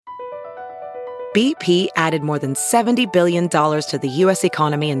BP added more than $70 billion to the U.S.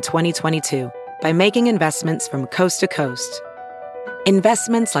 economy in 2022 by making investments from coast to coast.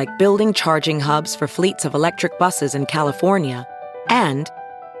 Investments like building charging hubs for fleets of electric buses in California and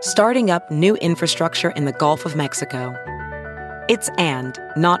starting up new infrastructure in the Gulf of Mexico. It's and,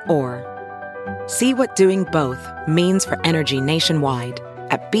 not or. See what doing both means for energy nationwide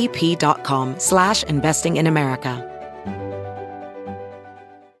at bp.com/investing in America.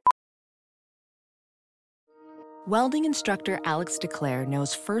 Welding instructor Alex DeClaire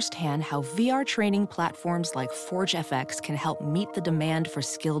knows firsthand how VR training platforms like ForgeFX can help meet the demand for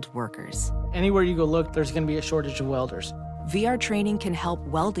skilled workers. Anywhere you go look, there's going to be a shortage of welders. VR training can help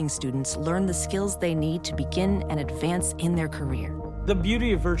welding students learn the skills they need to begin and advance in their career. The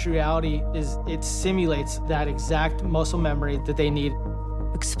beauty of virtual reality is it simulates that exact muscle memory that they need.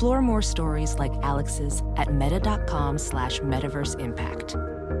 Explore more stories like Alex's at meta.com/metaverseimpact.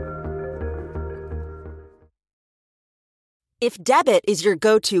 If debit is your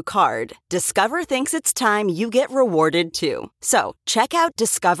go-to card, Discover thinks it's time you get rewarded too. So, check out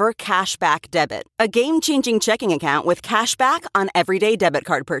Discover Cashback Debit, a game-changing checking account with cash back on everyday debit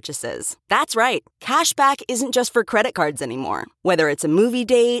card purchases. That's right, cashback isn't just for credit cards anymore. Whether it's a movie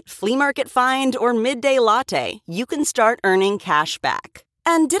date, flea market find, or midday latte, you can start earning cash back.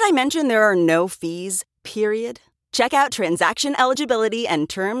 And did I mention there are no fees, period? Check out transaction eligibility and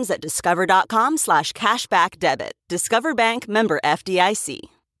terms at discover.com/cashbackdebit. Discover Bank, member FDIC.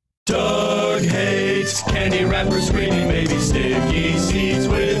 Doug hates candy wrappers, screaming baby sticky seeds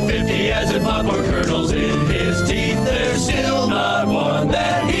with 50 acid popcorn kernels in his teeth. There's still not one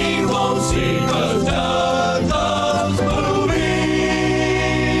that he won't see, 'cause Doug loves movies.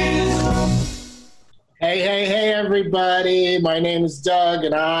 Hey, everybody. My name is Doug,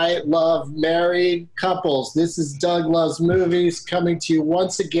 and I love married couples. This is Doug Loves Movies, coming to you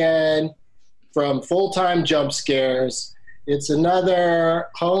once again from Full-Time Jump Scares. It's another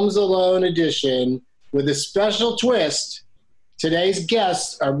Homes Alone edition with a special twist. Today's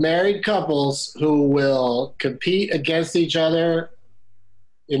guests are married couples who will compete against each other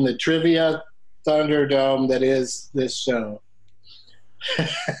in the Trivia Thunderdome that is this show.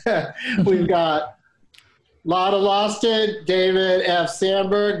 We've got Lotta Loston, David F.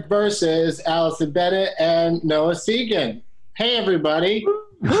 Sandberg versus Allison Bennett and Noah Segan. Hey, everybody.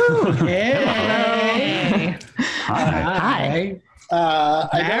 Hey. Hi.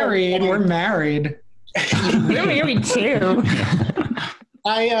 Married. We're married. You're married too.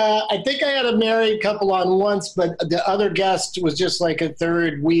 I think I had a married couple on once, but the other guest was just like a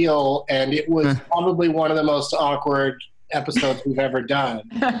third wheel, and it was probably one of the most awkward episodes we've ever done.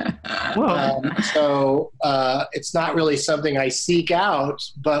 So it's not really something I seek out,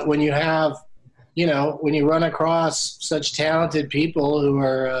 but when you have, when you run across such talented people who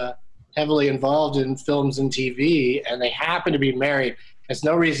are heavily involved in films and TV, and they happen to be married, there's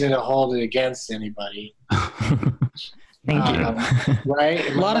no reason to hold it against anybody. Thank you.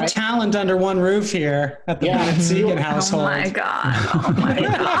 Right? A lot of talent under one roof here at the Bennett Segan household. Oh my God.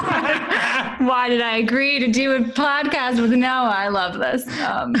 Why did I agree to do a podcast with Noah? I love this.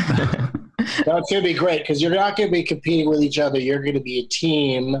 No, it's going to be great because you're not going to be competing with each other. You're going to be a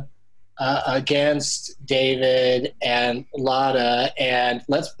team against David and Lotta. And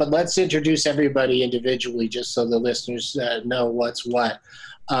let's introduce everybody individually just so the listeners know what's what.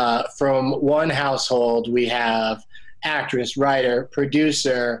 From one household, we have actress, writer,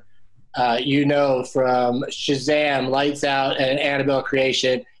 producer, from Shazam, Lights Out, and Annabelle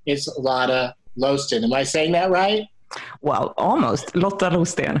Creation. It's Lotta Loston. Am I saying that right? Well, almost. Lotta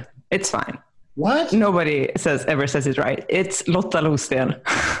Loston. It's fine. What? Nobody ever says it right. It's Lotta Loston.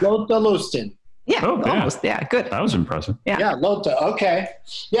 Lotta Loston. Yeah, almost. Yeah, good. That was impressive. Yeah, Lotta. Okay.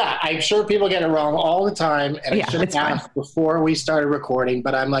 Yeah, I'm sure people get it wrong all the time. And I should have asked before we started recording,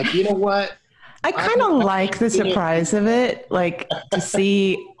 but I'm like, you know what? I kind of like the surprise of it, like to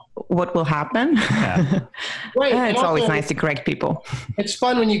see what will happen. Yeah. Right. It's always nice to correct people. It's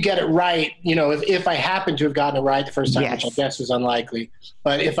fun when you get it right. If I happen to have gotten it right the first time, which I guess was unlikely,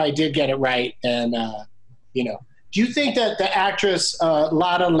 but if I did get it right, then, do you think that the actress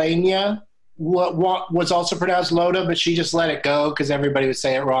Lotta Lenya was also pronounced Lotta, but she just let it go because everybody would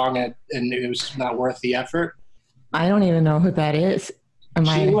say it wrong and it was not worth the effort? I don't even know who that is.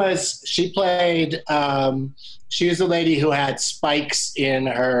 She played, she was the lady who had spikes in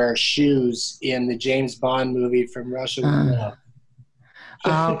her shoes in the James Bond movie From Russia with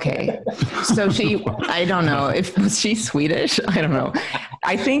Love. Okay. So I don't know was she Swedish? I don't know.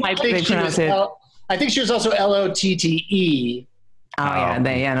 I think they pronounce it. I think she was also Lotte. Oh yeah. You are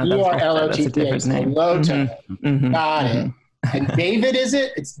Lotte. That's a different name. Lotta. Got it. And David, is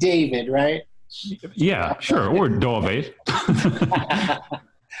it? It's David, right? Yeah, sure. Or Dovey.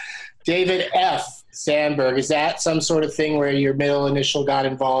 David F. Sandberg, is that some sort of thing where your middle initial got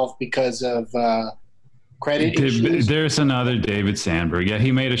involved because of credit issues? There's another David Sandberg. Yeah,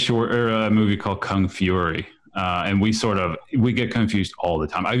 he made a movie called Kung Fury. And we get confused all the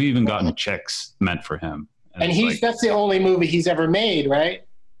time. I've even gotten checks meant for him. And that's the only movie he's ever made, right?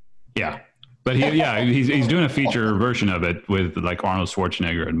 Yeah. But he's doing a feature version of it with like Arnold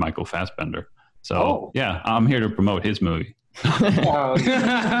Schwarzenegger and Michael Fassbender. So yeah, I'm here to promote his movie.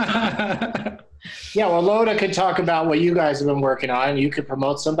 Yeah, well, Loda could talk about what you guys have been working on, and you could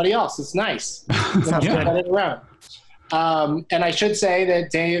promote somebody else. It's nice. Spread it around. And I should say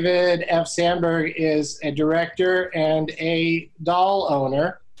that David F. Sandberg is a director and a doll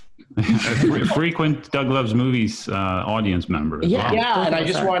owner. A frequent Doug Loves Movies audience member. Yeah, and I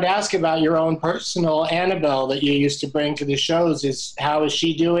just wanted to ask about your own personal Annabelle that you used to bring to the shows. How is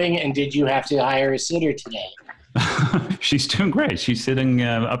she doing, and did you have to hire a sitter today? She's doing great. She's sitting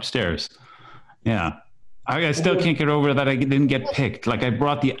upstairs. Yeah. I still can't get over that I didn't get picked. Like I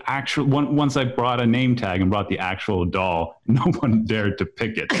brought the actual once I brought a name tag and brought the actual doll, no one dared to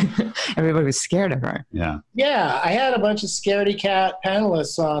pick it. Everybody was scared of her. Yeah. Yeah, I had a bunch of scaredy cat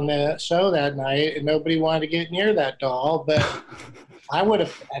panelists on the show that night, and nobody wanted to get near that doll. But I would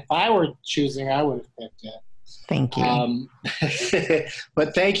have, if I were choosing, I would have picked it. Thank you.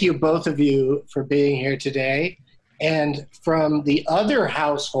 But thank you, both of you, for being here today. And from the other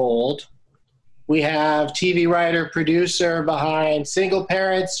household, we have TV writer, producer behind Single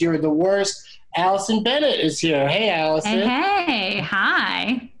Parents, You're the Worst. Allison Bennett is here. Hey, Allison. Hey,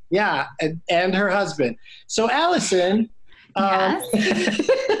 hi. Yeah, and her husband. So, Allison. Yes.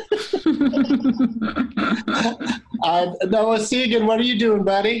 Noah Segan, what are you doing,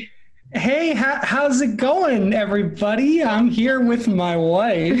 buddy? Hey, how's it going, everybody? I'm here with my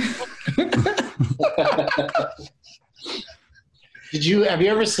wife. Have you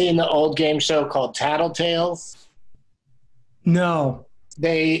ever seen the old game show called Tattletales? No.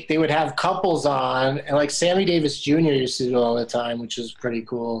 They would have couples on, and like Sammy Davis Jr. used to do all the time, which was pretty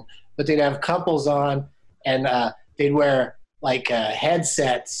cool. But they'd have couples on, and they'd wear like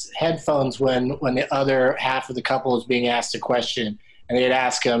headphones when the other half of the couple was being asked a question, and they'd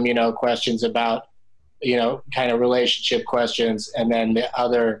ask them, questions about, kind of relationship questions, and then the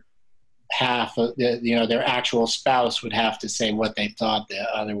other half of their actual spouse would have to say what they thought the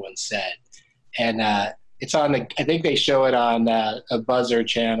other one said. And it's on I think they show it on a Buzzer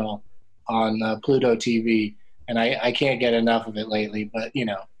channel on Pluto TV, and I can't get enough of it lately, but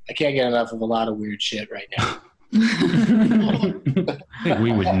I can't get enough of a lot of weird shit right now. I think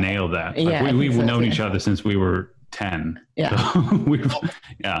we would nail that. We've known each other since we were 10. Yeah. So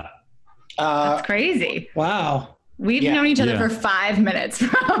That's crazy. Wow. We've known each other for 5 minutes,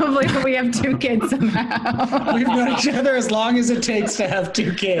 probably, but we have 2 kids somehow. We've known each other as long as it takes to have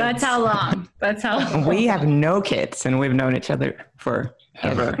 2 kids. That's how long. We have no kids, and we've known each other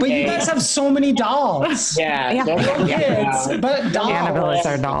forever. But you guys have so many dolls. Yeah. No kids, but dolls. Annabelle is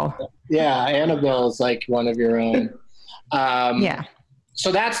our doll. Yeah, Annabelle is like one of your own. Yeah.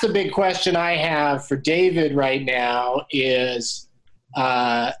 So that's the big question I have for David right now is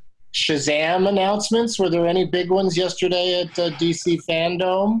Shazam announcements. Were there any big ones yesterday at DC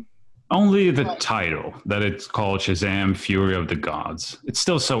Fandom? only the title that it's called Shazam Fury of the Gods. It's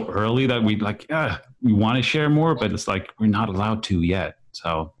still so early that we want to share more, but it's like we're not allowed to yet.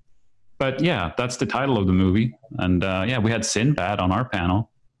 So, but yeah, that's the title of the movie. And we had Sinbad on our panel.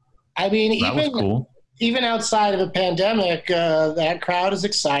 I mean, that was cool. Even outside of a pandemic, that crowd is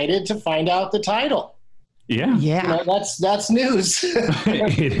excited to find out the title. Yeah. You know, that's news.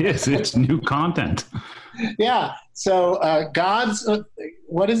 It is. It's new content. Yeah. So Gods,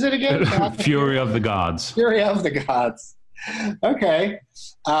 what is it again? Fury of the Gods. Fury of the Gods. Okay.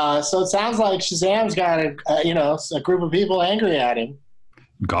 So it sounds like Shazam's got a group of people angry at him.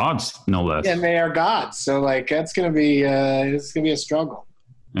 Gods, no less. And they are gods. So like that's gonna be it's gonna be a struggle.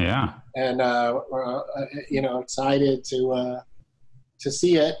 Yeah. And we're excited to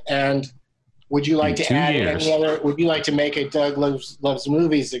see it. And would you like to add any other? Would you like to make a Doug Loves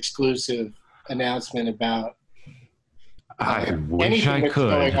Movies exclusive announcement about? I wish I could.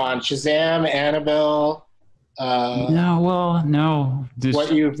 Going on Shazam, Annabelle. No.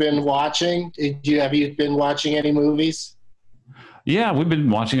 What you've been watching? Have you been watching any movies? Yeah, we've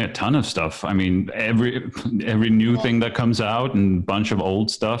been watching a ton of stuff. I mean, every new thing that comes out and a bunch of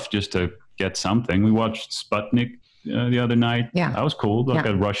old stuff just to get something. We watched Sputnik the other night. Yeah, that was cool. Like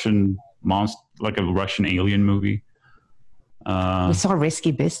a Russian monster, like a Russian alien movie. We saw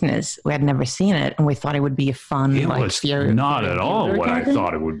Risky Business. We had never seen it, and we thought it would be a fun. It was not at all what I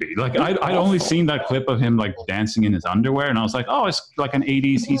thought it would be. Like I'd only seen that clip of him like dancing in his underwear, and I was like, oh, it's like an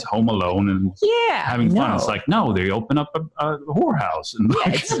 '80s. He's home alone and having fun. It's like no, they open up a whorehouse and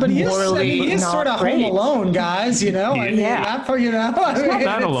like. But he is sort of home alone, guys. You know, not for not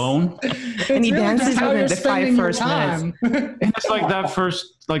that alone. And he dances within the 5 first minutes. And it's like that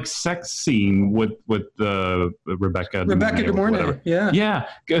first like sex scene with Rebecca De Mornay. Yeah.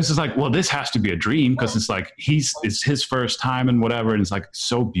 It's just like, well, this has to be a dream because it's like it's his first time and whatever, and it's like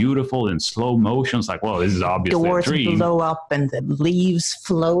so beautiful in slow motion. It's like, well, this is obviously doors a dream. blow up and the leaves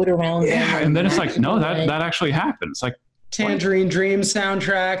float around. Yeah, and then it's like, no, that actually happened. It's like Tangerine Dream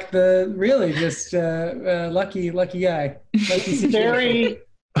soundtrack. The really just lucky guy.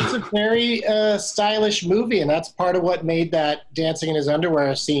 It's a very stylish movie, and that's part of what made that dancing in his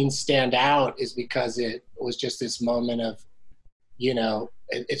underwear scene stand out, is because it was just this moment of, you know,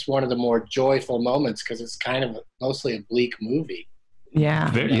 it's one of the more joyful moments because it's kind of mostly a bleak movie.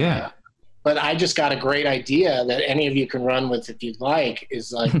 Yeah. But I just got a great idea that any of you can run with if you'd like,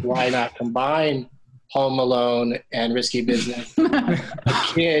 is like, why not combine Home Alone and Risky Business? A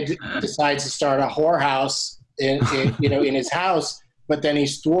kid decides to start a whorehouse in his house, but then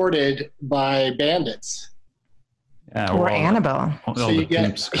he's thwarted by bandits. Yeah, or Annabelle. So you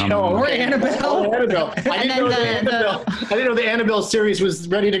get, or Annabelle. I didn't know the Annabelle series was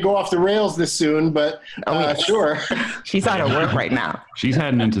ready to go off the rails this soon, but sure. She's out of work right now. She's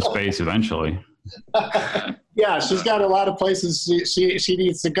heading into space eventually. Yeah, she's got a lot of places she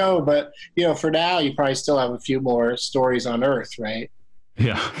needs to go, but you know, for now, you probably still have a few more stories on Earth, right?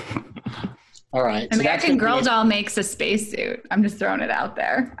 Yeah. All right. American Girl doll makes a spacesuit. I'm just throwing it out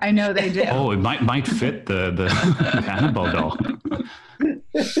there. I know they do. Oh, it might fit the Annabelle doll.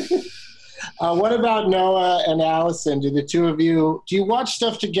 What about Noah and Allison? Do the two of you watch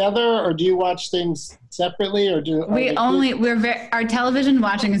stuff together, or do you watch things separately, or our television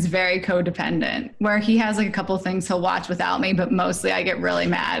watching is very codependent, where he has like a couple things he'll watch without me, but mostly I get really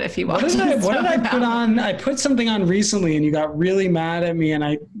mad if he watches. What did I put on? I put something on recently, and you got really mad at me, and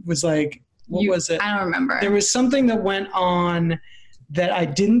I was like, what was it? I don't remember. There was something that went on that I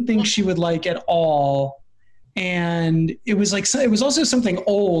didn't think she would like at all. And it was like, it was also something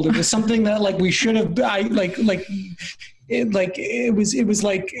old. It was something that like we should have, it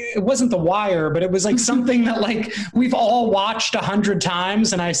wasn't The Wire, but it was like something that like we've all watched 100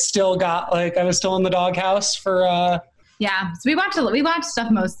 times, and I still got like, I was still in the doghouse for, Yeah, so we watch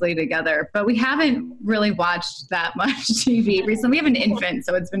stuff mostly together, but we haven't really watched that much TV recently. We have an infant,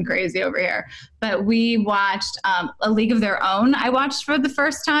 so it's been crazy over here. But we watched A League of Their Own. I watched for the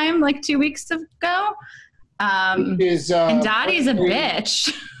first time like 2 weeks ago. And Dottie's a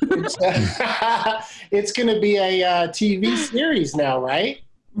bitch. It's going to be a TV series now, right?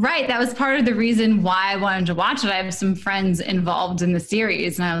 Right. That was part of the reason why I wanted to watch it. I have some friends involved in the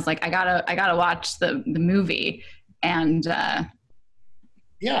series, and I was like, I gotta watch the movie. And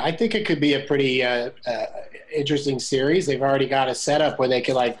yeah, I think it could be a pretty interesting series. They've already got a setup where they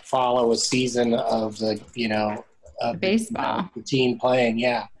could like follow a season of the baseball, the team playing.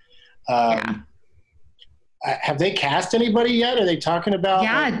 Yeah. Have they cast anybody yet? Are they talking about?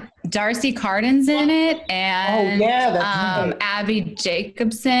 Yeah, Darcy Carden's in it, and that's Abby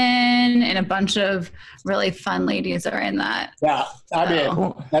Jacobson, and a bunch of really fun ladies are in that. Yeah,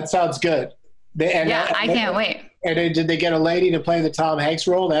 that sounds good. I can't wait. And did they get a lady to play the Tom Hanks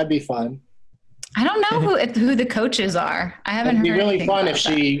role? That'd be fun. I don't know who the coaches are. I haven't heard. It'd be really fun if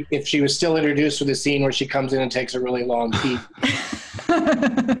she was still introduced for the scene where she comes in and takes a really long pee.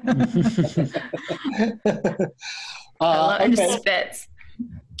 And spits.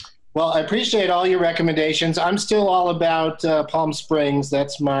 Well, I appreciate all your recommendations. I'm still all about Palm Springs.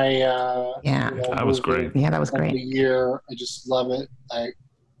 That's my that was great. Yeah, that was great. The year, I just love it.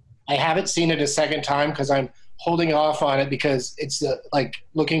 I haven't seen it a second time because I'm holding off on it because it's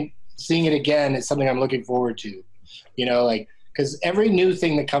seeing it again is something I'm looking forward to. You know, like because every new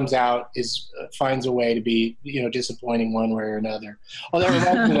thing that comes out finds a way to be disappointing one way or another. Although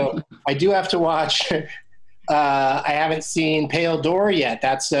I do have to watch. I haven't seen Pale Door yet.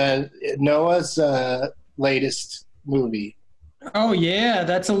 That's Noah's latest movie. Oh yeah,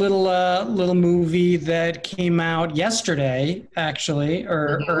 that's a little movie that came out yesterday, actually,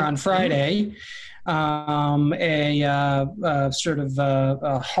 or on Friday. A sort of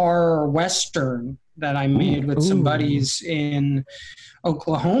a horror western that I made with some buddies in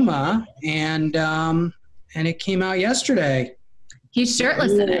Oklahoma, and it came out yesterday. He's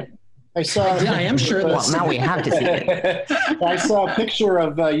shirtless in it. I am shirtless. Well, now we have to see it. I saw a picture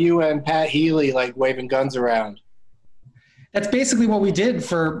of you and Pat Healy like waving guns around. That's basically what we did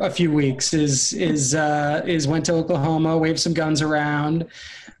for a few weeks. Is went to Oklahoma, waved some guns around.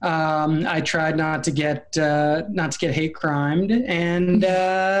 I tried not to get hate crimed, and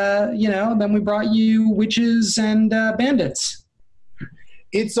then we brought you Witches and Bandits.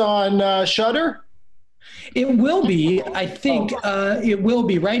 It's on Shudder. It will be. I think it will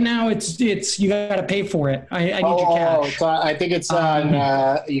be. Right now, it's you got to pay for it. I need your cash. So I think it's on.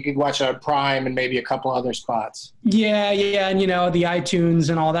 You can watch it on Prime and maybe a couple other spots. Yeah, and the iTunes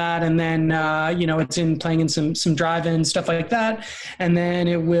and all that, and then it's playing in some drive-in stuff like that, and then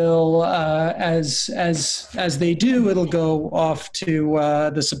it will as they do, it'll go off to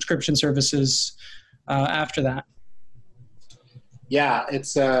the subscription services after that. Yeah,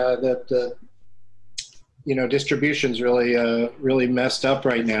 it's the distribution's really messed up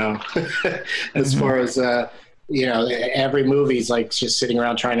right now as far as every movie's like just sitting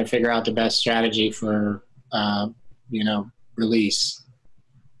around trying to figure out the best strategy for release.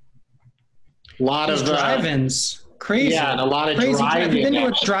 A lot of drive-ins, crazy. Yeah, and a lot of crazy. drive-in. Have you been to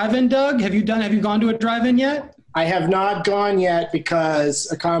a drive-in, Doug? Have you gone to a drive-in yet? I have not gone yet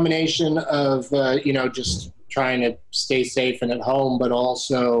because a combination of just trying to stay safe and at home, but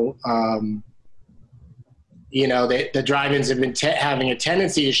also the drive-ins have been having a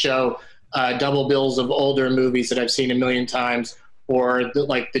tendency to show double bills of older movies that I've seen a million times, or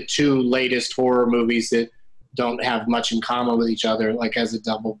the two latest horror movies that don't have much in common with each other, like as a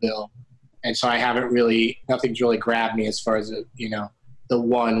double bill. And so nothing's really grabbed me as far as the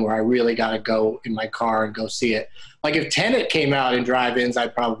one where I really got to go in my car and go see it. Like if Tenet came out in drive-ins,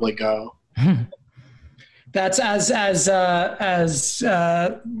 I'd probably go. That's as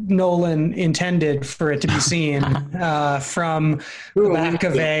Nolan intended for it to be seen from the back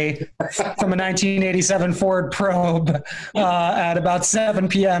of a 1987 Ford Probe at about 7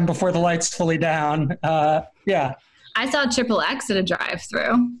 p.m. before the light's fully down. Yeah. I saw Triple X at a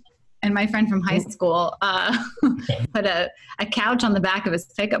drive-through, and my friend from high school put a couch on the back of his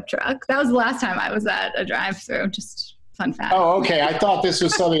pickup truck. That was the last time I was at a drive-through. Just fun fact. Oh, okay. I thought this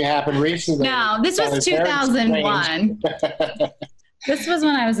was something that happened recently. No, this was 2001. This was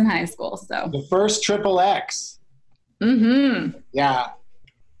when I was in high school. So the first Triple X. Mm-hmm. Yeah.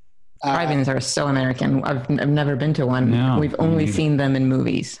 Drive-ins are so American. I've never been to one. No. We've only seen them in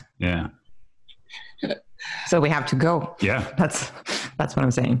movies. Yeah. So we have to go. Yeah. That's what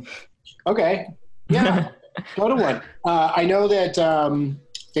I'm saying. Okay. Yeah. Go to one. I know that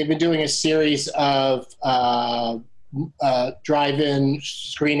they've been doing a series of drive-in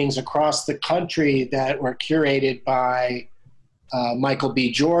screenings across the country that were curated by Michael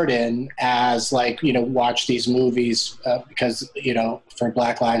B. Jordan as watch these movies because, for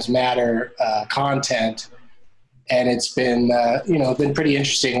Black Lives Matter content. And it's been, been pretty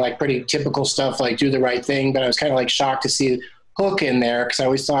interesting, pretty typical stuff, like Do the Right Thing. But I was kind of shocked to see Hook in there because I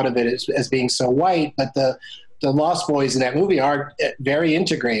always thought of it as being so white. But the Lost Boys in that movie are very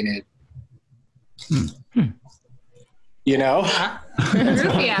integrated. That's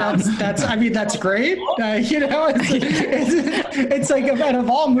great. It's like out of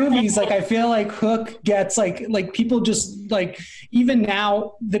all movies, I feel like Hook gets people just even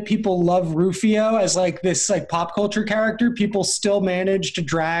now that people love Rufio as this pop culture character, people still manage to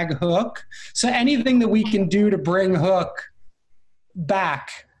drag Hook. So anything that we can do to bring Hook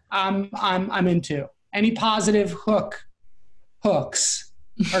back, I'm into. Any positive hooks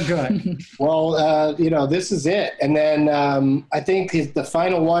are good. Well, this is it. And then I think the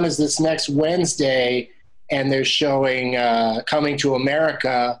final one is this next Wednesday, and they're showing Coming to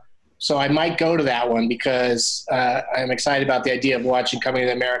America. So I might go to that one because I'm excited about the idea of watching Coming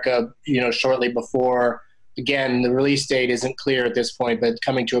to America, shortly before. Again, the release date isn't clear at this point, but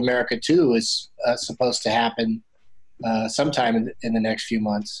Coming to America 2 is supposed to happen sometime in the next few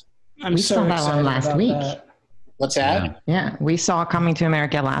months. We saw that one last week. What's that? Yeah, we saw Coming to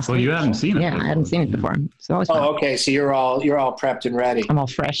America last week. Well, you haven't seen it. Yeah, I hadn't seen it before. So okay. So you're all prepped and ready. I'm all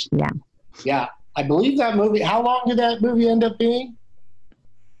fresh. Yeah. Yeah, I believe that movie. How long did that movie end up being?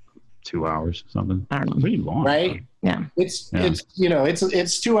 2 hours, something. I don't know. Pretty long. Right? Yeah. It's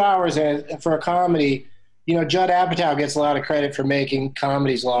 2 hours, and for a comedy, Judd Apatow gets a lot of credit for making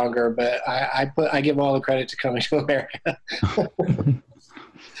comedies longer, but I give all the credit to Coming to America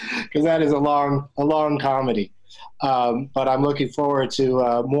because that is a long comedy. But I'm looking forward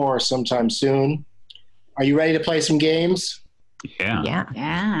to more sometime soon. Are you ready to play some games?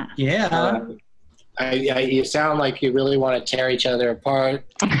 Yeah. You sound like you really want to tear each other apart.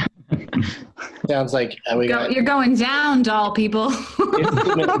 Sounds like you're going down, doll people.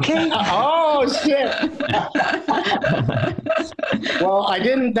 Okay. Oh shit. Well, I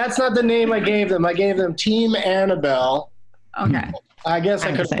didn't. That's not the name I gave them. I gave them Team Annabelle, Okay. I guess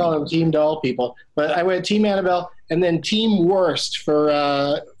I could have called them Team Doll people, but I went Team Annabelle and then Team Worst for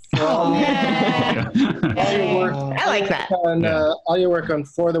all your work. I like that. All your work on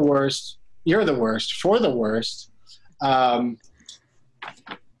For the Worst. You're the worst. For the Worst. That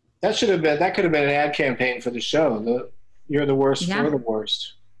could have been an ad campaign for the show. You're the worst for the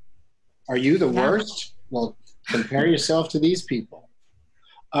worst. Are you the worst? Well, compare yourself to these people.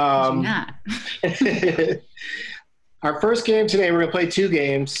 Not. Our first game today, we're going to play 2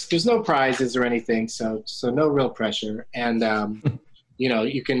 games. There's no prizes or anything, so no real pressure. And,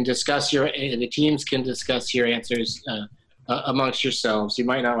 you can discuss the teams can discuss your answers amongst yourselves. You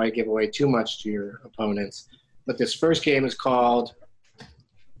might not want to give away too much to your opponents. But this first game is called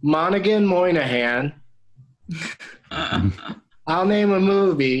Monaghan Moynihan. I'll name a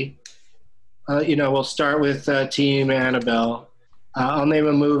movie. We'll start with Team Annabelle. I'll name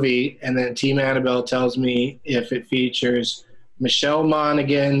a movie, and then Team Annabelle tells me if it features Michelle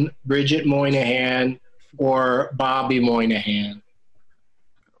Monaghan, Bridget Moynihan, or Bobby Moynihan.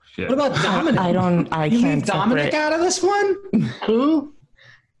 Shit. What about Dominic? I You can't leave Dominic out of this one? Who?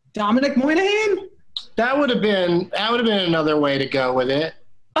 Dominic Moynihan? That would have been another way to go with it.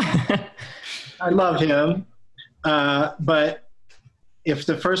 I love him, but if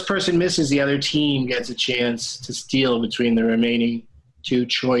the first person misses, the other team gets a chance to steal between the remaining 2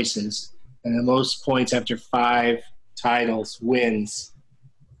 choices. And the most points after 5 titles wins.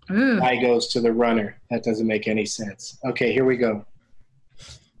 I goes to the runner. That doesn't make any sense. Okay, here we go.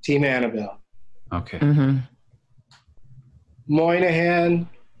 Team Annabelle. Okay. Mm-hmm. Moynihan,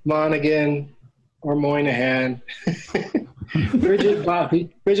 Monaghan, or Moynihan. Bridget, Bobby,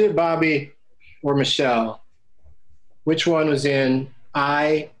 or Michelle. Which one was in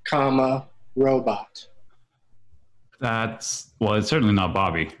I, Robot? It's certainly not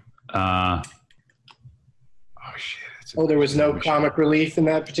Bobby. Shit. There was no comic relief in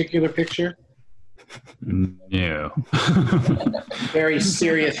that particular picture? No. Very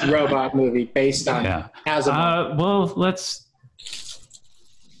serious robot movie based on Asimov. Well,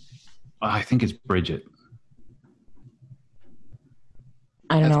 I think it's Bridget.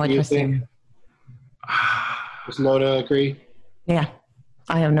 I don't know what you're saying. Does Loda agree? Yeah.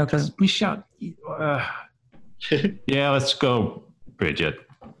 I have no clue. Michelle. Yeah, let's go, Bridget.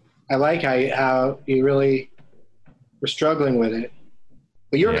 I like how you really were struggling with it.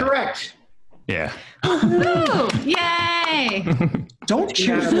 But you're correct. Yeah. Woo! Yay! Don't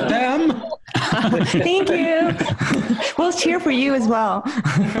cheer for them. Thank you. We'll cheer for you as well.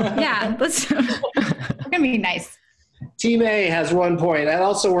 Yeah, we're gonna be nice. Team A has 1 point. That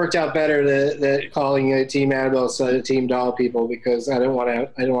also worked out better that calling it Team Annabelle instead of Team Doll people because I didn't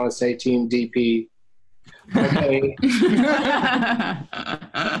want to say Team DP. Okay.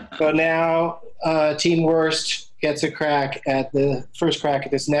 So now Team Worst gets a crack at the first crack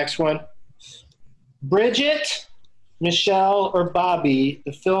at this next one. Bridget, Michelle, or Bobby,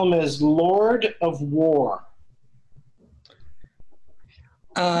 the film is Lord of War.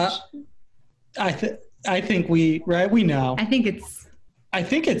 I think we know. I think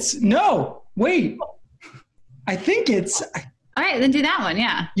it's no. Wait. I think it's. All right, then do that one.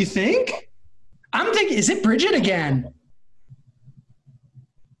 Yeah. You think? I'm thinking. Is it Bridget again?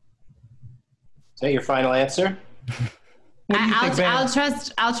 Is that your final answer?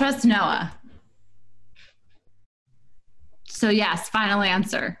 I'll trust Noah. So yes, final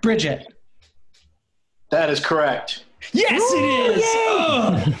answer. Bridget. That is correct. Yes, it is.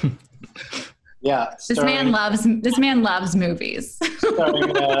 Yeah. This man loves movies.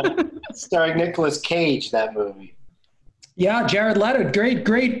 starring Nicolas Cage, that movie. Yeah, Jared Leto. Great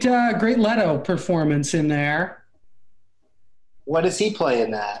Leto performance in there. What does he play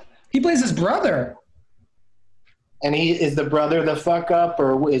in that? He plays his brother. And he is the brother the fuck up,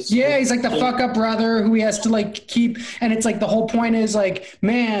 or is? Yeah, he's like the fuck up brother who he has to like keep. And it's like the whole point is like,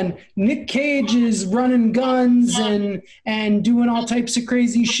 man, Nick Cage is running guns and doing all types of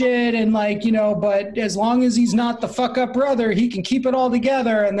crazy shit, and like but as long as he's not the fuck up brother, he can keep it all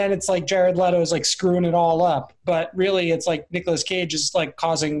together. And then it's like Jared Leto is like screwing it all up, but really it's like Nicolas Cage is like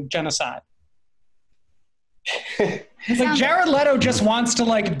causing genocide. It's like Jared Leto just wants to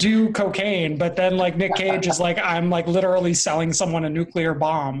like do cocaine, but then like Nick Cage is like, I'm like literally selling someone a nuclear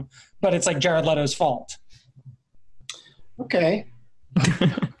bomb, but it's like Jared Leto's fault. Okay.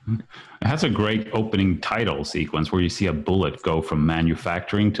 It has a great opening title sequence where you see a bullet go from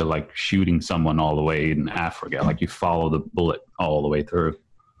manufacturing to like shooting someone all the way in Africa. Like you follow the bullet all the way through.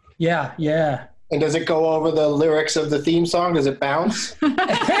 Yeah, yeah. And does it go over the lyrics of the theme song? Does it bounce?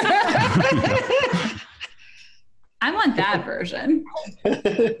 I want want that version.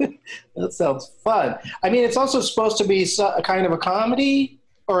 That sounds fun. I mean, it's also supposed to be a kind of a comedy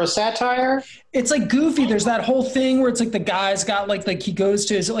or a satire. It's like goofy. There's that whole thing where it's like the guy's got like he goes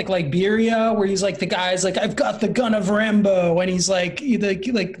to his like Liberia, where he's like the guy's like, I've got the gun of Rambo, and he's like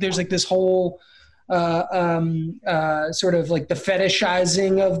there's like this whole sort of like the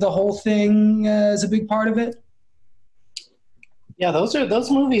fetishizing of the whole thing is a big part of it. Yeah,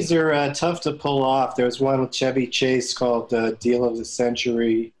 those movies are tough to pull off. There's one with Chevy Chase called Deal of the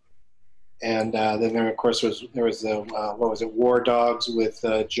Century, and then there of course was what was it, War Dogs with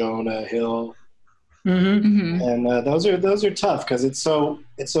Jonah Hill, and those are tough because it's so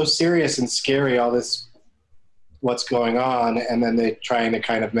serious and scary, all this what's going on, and then they're trying to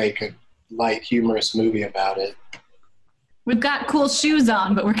kind of make a light, humorous movie about it. We've got cool shoes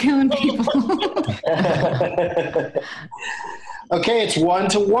on, but we're killing people. Okay, it's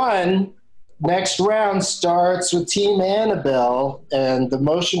 1-1. Next round starts with Team Annabelle, and the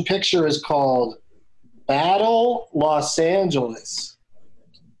motion picture is called Battle Los Angeles,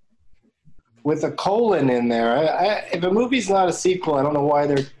 with a colon in there. If a movie's not a sequel, I don't know why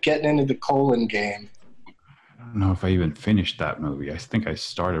they're getting into the colon game. I don't know if I even finished that movie. I think I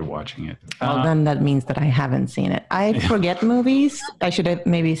started watching it. Well, then that means that I haven't seen it. I forget movies. I should have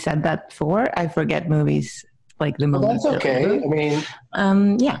maybe said that before. I forget movies like the moment. Well, that's okay. I mean,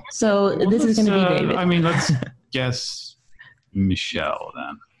 yeah. So this is going to be David. I mean, let's guess Michelle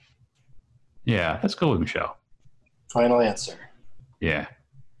then. Yeah, let's go with Michelle. Final answer. Yeah.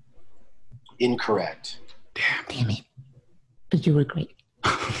 Incorrect. Damn it. But you were great.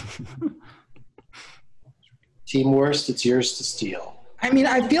 Team Worst, it's yours to steal. I mean,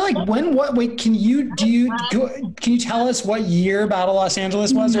 I feel like can you tell us what year Battle Los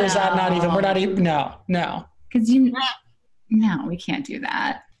Angeles was, or is that not even, we're not even, no. Because no, we can't do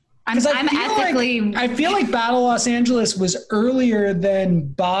that. I feel like Battle Los Angeles was earlier than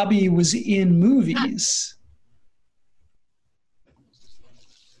Bobby was in movies.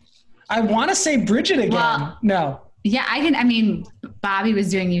 I want to say Bridget again. Well, no. Yeah, Bobby was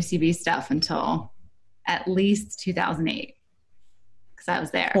doing UCB stuff until at least 2008. Because I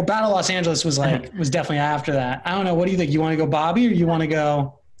was there. Well, Battle Los Angeles was definitely after that. I don't know. What do you think? You want to go Bobby or you want to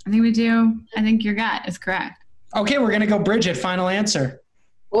go? I think we do. I think your gut is correct. Okay, we're going to go Bridget. Final answer.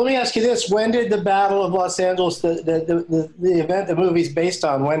 Well, let me ask you this. When did the Battle of Los Angeles, the event the movie's based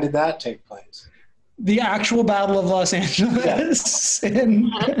on, when did that take place? The actual Battle of Los Angeles.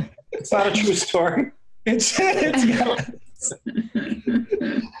 Yeah. It's not a true story. I'm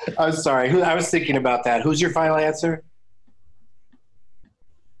sorry. I was thinking about that. Who's your final answer?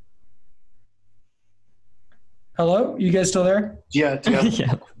 Hello? You guys still there? Yeah.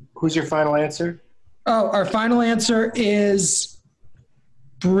 Yeah. Who's your final answer? Oh, our final answer is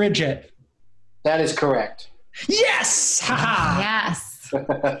Bridget. That is correct. Yes! Yes.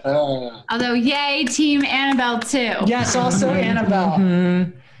 Although, yay, Team Annabelle too. Yes, also Annabelle.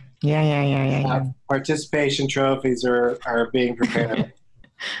 Mm-hmm. Yeah. Participation trophies are being prepared.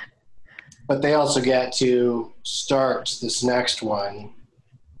 But they also get to start this next one.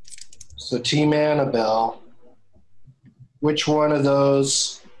 So Team Annabelle, which one of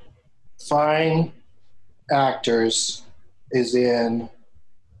those fine actors is in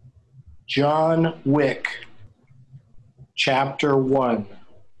John Wick Chapter 1?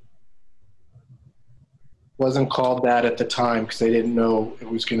 Wasn't called that at the time because they didn't know it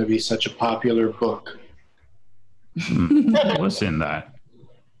was going to be such a popular book. Who was in that?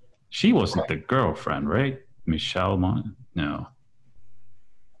 She wasn't the girlfriend, right? Michelle Mon? No.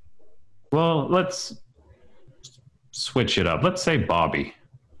 Well, let's switch it up. Let's say Bobby.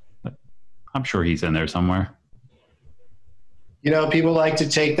 I'm sure he's in there somewhere. You know, people like to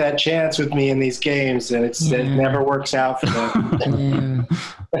take that chance with me in these games, and it never works out for them.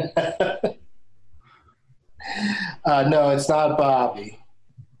 No, it's not Bobby.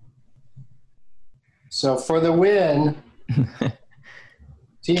 So for the win,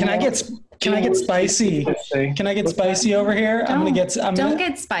 can I get spicy? Can I get spicy over here? Don't get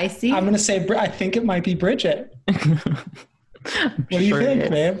spicy. I'm gonna say I think it might be Bridget. What do you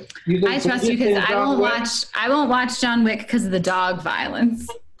think, babe? I trust you because I won't watch John Wick because of the dog violence.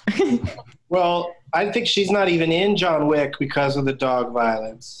 Well, I think she's not even in John Wick because of the dog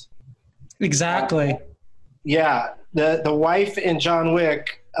violence. Exactly. Yeah, the wife in John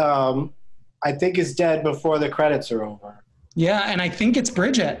Wick, I think, is dead before the credits are over. Yeah, and I think it's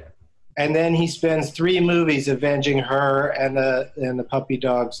Bridget. And then he spends 3 movies avenging her and the puppy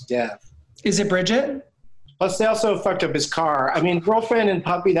dog's death. Is it Bridget? Plus, they also fucked up his car. I mean, girlfriend and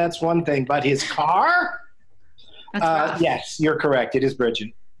puppy, that's one thing, but his car? That's rough. Yes, you're correct. It is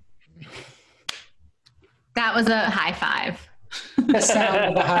Bridget. That was a high five. The sound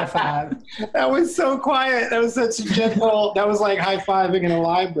of the high five. That was so quiet. That was such a gentle. That was like high-fiving in a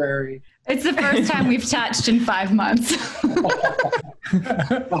library. It's the first time we've touched in 5 months.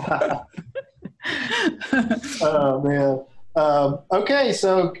 Oh man. Okay,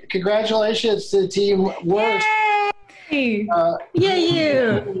 so congratulations to Team Worst. Yay!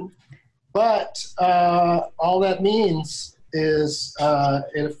 You. But all that means is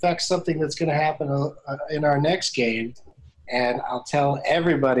it affects something that's going to happen in our next game, and I'll tell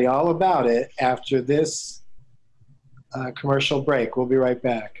everybody all about it after this commercial break. We'll be right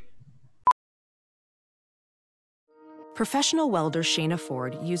back. Professional welder Shayna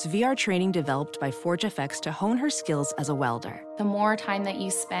Ford used VR training developed by ForgeFX to hone her skills as a welder. The more time that you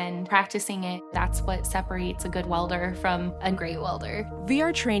spend practicing it, that's what separates a good welder from a great welder.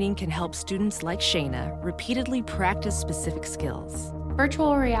 VR training can help students like Shayna repeatedly practice specific skills.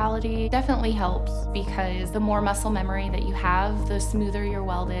 Virtual reality definitely helps because the more muscle memory that you have, the smoother your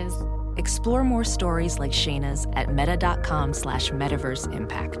weld is. Explore more stories like Shayna's at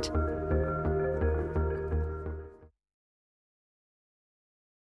meta.com/metaverseimpact.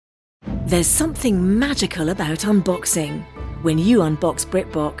 There's something magical about unboxing. When you unbox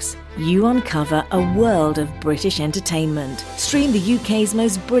BritBox, you uncover a world of British entertainment. Stream the UK's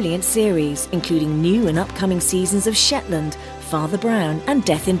most brilliant series, including new and upcoming seasons of Shetland, Father Brown and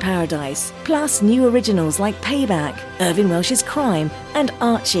Death in Paradise. Plus new originals like Payback, Irving Welsh's Crime and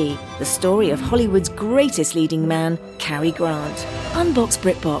Archie, the story of Hollywood's greatest leading man, Cary Grant. Unbox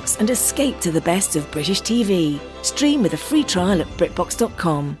BritBox and escape to the best of British TV. Stream with a free trial at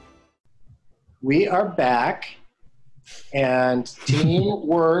BritBox.com. We are back, and Team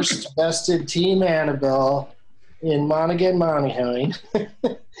Worst bested Team Annabelle in Monaghan Monaghan.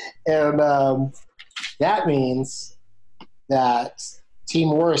 And that means that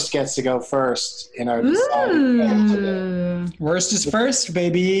Team Worst gets to go first in our deciding game today. Worst is first,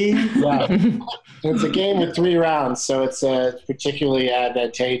 baby. Yeah. It's a game with 3 rounds, so it's particularly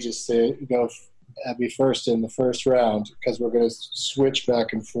advantageous to go be first in the first round because we're going to switch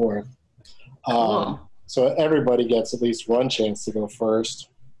back and forth. So everybody gets at least one chance to go first.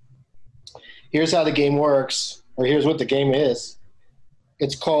 Here's how the game works, or here's what the game is.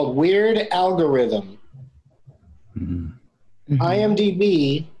 It's called Weird Algorithm. Mm-hmm.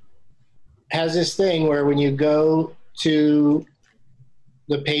 IMDb has this thing where when you go to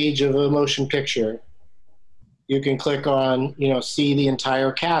the page of a motion picture, you can click on, see the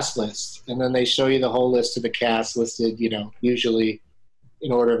entire cast list, and then they show you the whole list of the cast listed, usually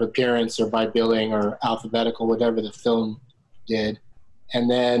in order of appearance or by billing or alphabetical, whatever the film did. And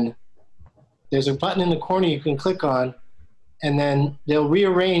then there's a button in the corner you can click on, and then they'll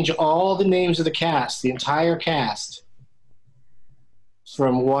rearrange all the names of the cast, the entire cast,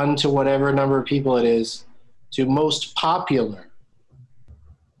 from 1 to whatever number of people it is, to most popular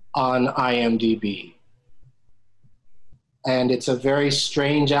on IMDb. And it's a very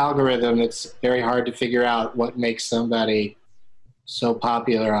strange algorithm. It's very hard to figure out what makes somebody so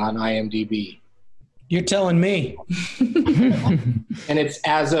popular on IMDb. You're telling me. And it's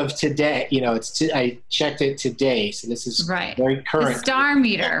as of today. I checked it today, so this is right. Very current. The star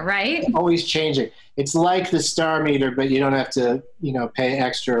meter, right? It's always changing. It's like the star meter, but you don't have to, pay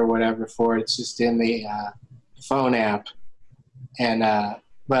extra or whatever for it. It's just in the phone app. And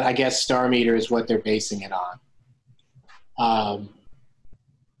but I guess star meter is what they're basing it on.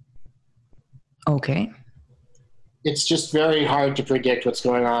 Okay. It's just very hard to predict what's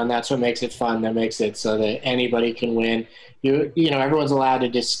going on. That's what makes it fun. That makes it so that anybody can win. Everyone's allowed to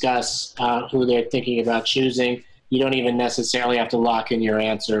discuss who they're thinking about choosing. You don't even necessarily have to lock in your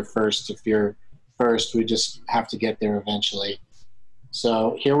answer first. If you're first, we just have to get there eventually.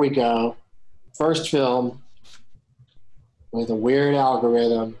 So here we go. First film with a weird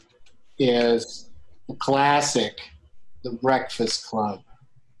algorithm is the classic, The Breakfast Club.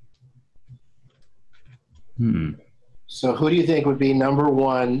 So who do you think would be number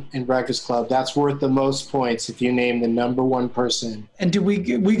 1 in Breakfast Club? That's worth the most points if you name the number 1 person. And do we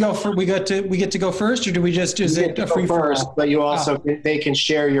get to go first, or do we just is it a free first? But you also they can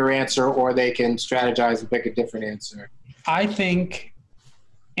share your answer, or they can strategize and pick a different answer. I think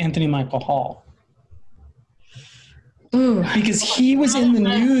Anthony Michael Hall. Ooh. Because he was in the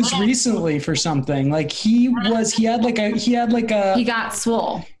news recently for something. Like he got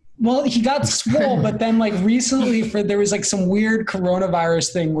swole. Well, he got swole, but then like recently there was like some weird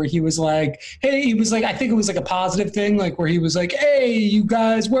coronavirus thing where he was like, hey, he was like, I think it was like a positive thing, like where he was like, hey, you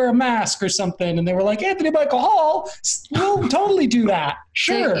guys wear a mask or something. And they were like, Anthony Michael Hall, we'll totally do that.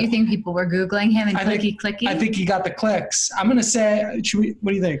 Sure. So you think people were Googling him and clicky? I think he got the clicks. I'm going to say,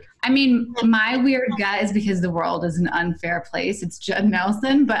 what do you think? I mean, my weird gut is because the world is an unfair place. It's Judd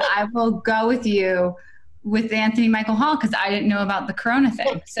Nelson, but I will go with you with Anthony Michael Hall because I didn't know about the corona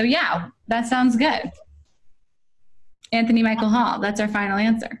thing. So yeah, that sounds good. Anthony Michael Hall, that's our final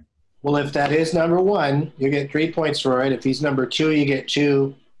answer. Well, if that is number 1, you get 3 points for it. If he's number 2, you get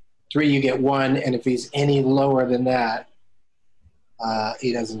 2. 3, you get 1. And if he's any lower than that,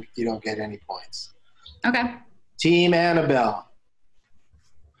 you don't get any points. Okay. Team Annabelle.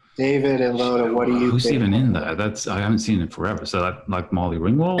 David and Loda, what do you Who's think? even in that? I haven't seen it forever. So that like Molly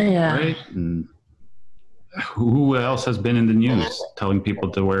Ringwald, right? And who else has been in the news telling people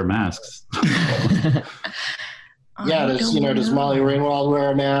to wear masks? Does Molly Ringwald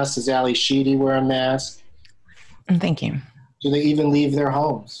wear a mask? Does Ali Sheedy wear a mask? Thank you. Do they even leave their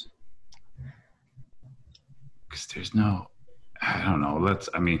homes? Because there's no, I don't know. Let's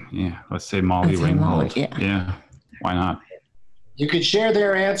say Molly Ringwald. Yeah. Why not? You could share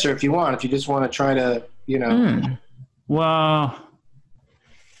their answer if you want, if you just want to try to, Well,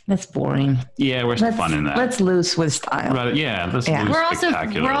 that's boring. Yeah, where's the fun in that? Let's lose with style. Right, yeah, let's lose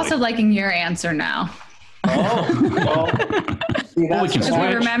spectacularly. We're also liking your answer now. We can switch.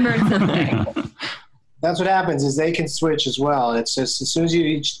 We remembered something. That's what happens is they can switch as well. It's just as soon as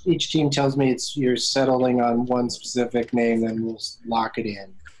each team tells me you're settling on one specific name, then we'll lock it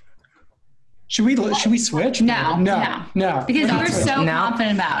in. Should we switch? No. Because you were so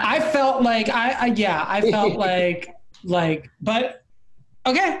confident about it. I felt like but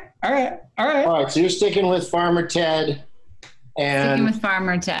okay. All right. So you're sticking with Farmer Ted Sticking with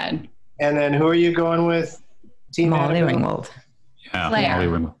Farmer Ted. And then who are you going with? Team Molly Ringwald. Yeah, Claire. Molly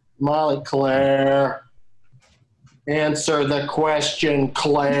Ringwald. Molly Claire. Answer the question,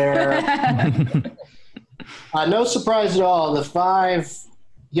 Claire. No surprise at all. The 5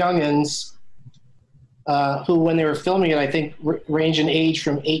 youngins who, when they were filming it, I think range in age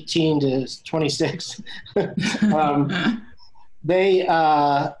from 18 to 26. They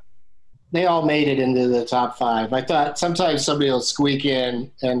all made it into the top 5. I thought sometimes somebody will squeak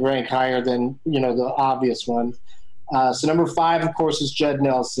in and rank higher than, the obvious one. So number 5, of course, is Judd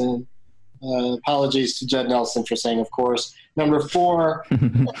Nelson. Apologies to Judd Nelson for saying, of course. Number 4,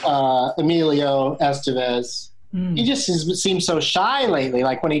 Emilio Estevez. He just seems so shy lately.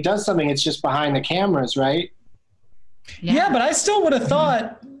 Like when he does something, it's just behind the cameras, right? Yeah, but I still would have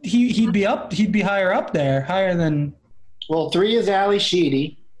thought he'd be higher up there, higher than. Well, 3 is Ali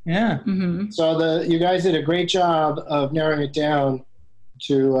Sheedy. Yeah. Mm-hmm. So you guys did a great job of narrowing it down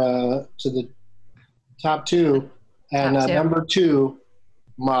to the top 2, and number 2,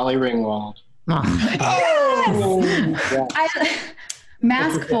 Molly Ringwald. Oh. Yeah.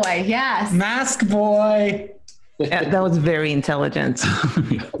 Mask Boy, yes. Mask Boy. Yeah, that was very intelligent.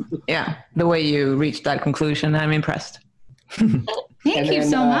 Yeah, the way you reached that conclusion, I'm impressed. Thank you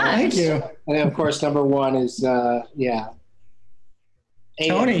so much. Thank you. And then, of course, number 1 is Tony.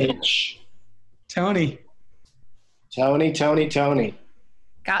 Tony.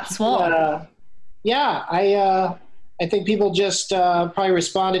 Got swole. I think people just probably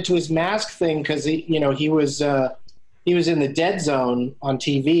responded to his mask thing because he was in the dead zone on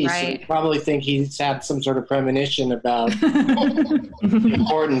TV, right. So you probably think he's had some sort of premonition about the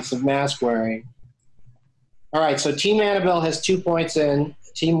importance of mask wearing. All right, so Team Annabelle has 2 points in.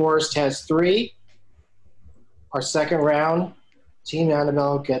 Team Worst has 3. Our second round, Team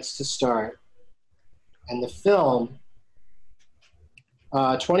Annabelle gets to start. And the film,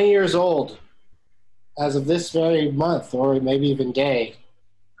 20 years old as of this very month, or maybe even day,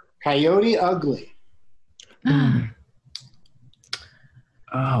 Coyote Ugly.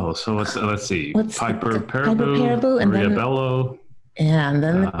 Oh, so let's see. Piper Perabo, and Maria then, Bello. Yeah, and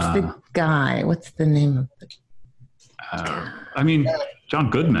then it's the guy. What's the name of the John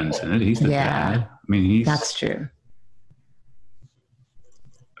Goodman's in it. He's the dad. That's true.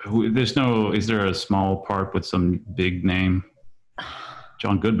 Is there a small part with some big name?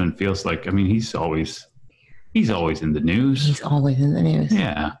 John Goodman feels like, he's always in the news. He's always in the news.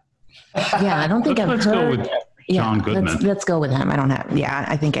 Yeah. Yeah, I don't think let's go with John Goodman. Let's go with him.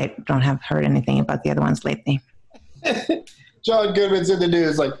 I think I don't have heard anything about the other ones lately. John Goodman's in the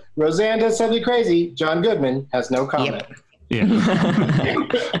news. Like, Roseanne does something crazy. John Goodman has no comment. Yep. Yeah.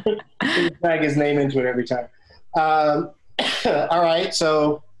 Drag his name into it every time. All right,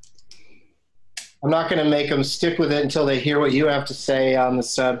 so I'm not going to make them stick with it until they hear what you have to say on the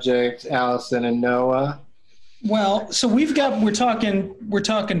subject, Allison and Noah. Well, so we're talking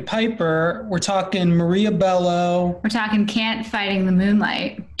Piper, we're talking Maria Bello. We're talking Can't Fighting the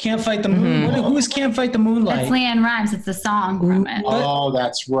Moonlight. Can't Fight the Moonlight. Who's Can't Fight the Moonlight? That's LeAnn Rimes. It's the song from it. Oh,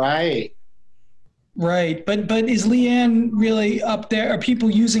 that's right. Right. But is LeAnn really up there? Are people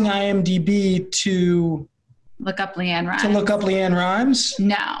using IMDb to look up LeAnn Rimes?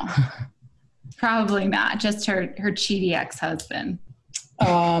 No. Probably not. Just her cheaty ex-husband.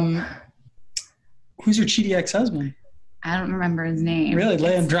 Who's your cheaty ex-husband? I don't remember his name. Really,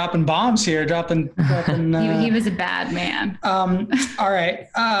 LeAnn dropping bombs here. He was a bad man. All right.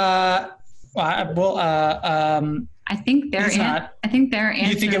 I think their answer. You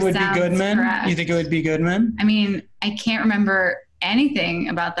think it would be Goodman? Correct. You think it would be Goodman? I mean, I can't remember anything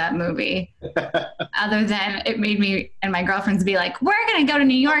about that movie other than it made me and my girlfriends be like, "We're gonna go to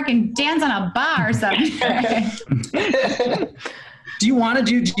New York and dance on a bar someday." Do you want to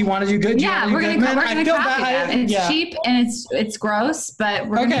do good? Yeah, we're gonna copy that. It's cheap and it's gross, but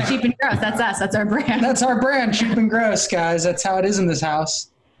we're gonna be cheap and gross. That's us. That's our brand. That's our brand, cheap and gross, guys. That's how it is in this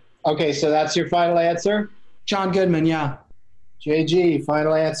house. Okay, so that's your final answer? John Goodman, yeah. JG,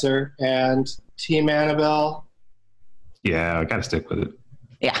 final answer. And Team Annabelle? Yeah, I got to stick with it.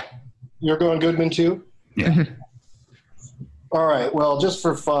 Yeah. You're going Goodman too? Yeah. All right, well, just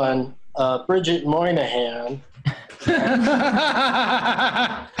for fun, Bridget Moynihan.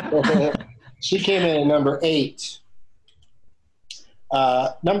 She came in at number 8.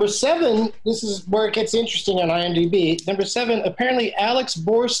 Number 7, this is where it gets interesting on IMDb. Number 7, apparently Alex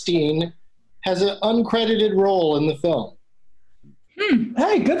Borstein has an uncredited role in the film.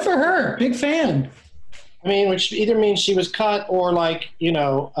 Hey, good for her. Big fan. I mean, which either means she was cut or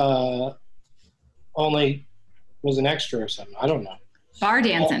only was an extra or something. I don't know. Bar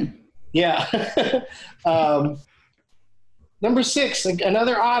dancing. Yeah. Number 6,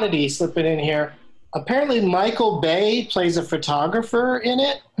 another oddity slipping in here. Apparently Michael Bay plays a photographer in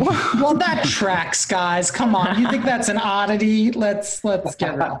it. Well, that tracks, guys. Come on. You think that's an oddity? Let's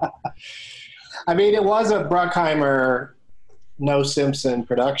get it. I mean, it was a Bruckheimer, no Simpson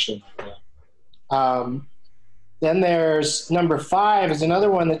production. Then there's number 5 is another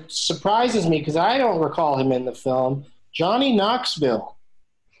one that surprises me because I don't recall him in the film. Johnny Knoxville.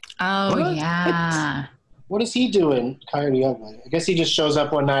 Oh, yeah. What is he doing, Coyote Ugly? I guess he just shows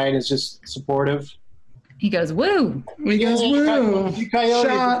up one night and is just supportive. He goes, woo. He goes, woo. You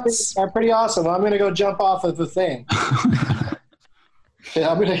coyotes are pretty awesome. I'm going to go jump off of the thing.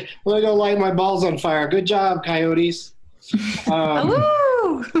 I'm gonna go light my balls on fire. Good job, coyotes.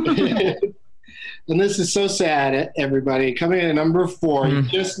 Woo! And this is so sad, everybody. Coming in at number 4,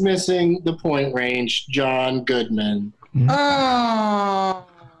 just missing the point range, John Goodman. Oh.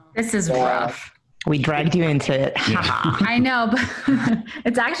 This is rough. We dragged you into it. I know, but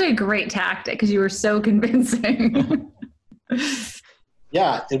it's actually a great tactic because you were so convincing.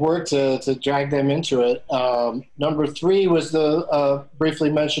 Yeah, it worked to drag them into it. Number 3 was the briefly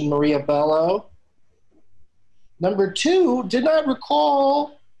mentioned Maria Bello. Number 2, did not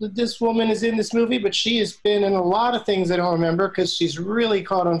recall that this woman is in this movie, but she has been in a lot of things I don't remember because she's really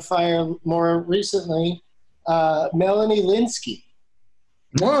caught on fire more recently. Melanie Linsky.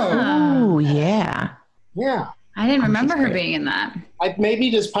 Whoa. Oh, yeah. Yeah. I didn't remember her being in that.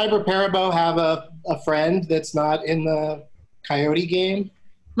 Maybe does Piper Perabo have a friend that's not in the Coyote game?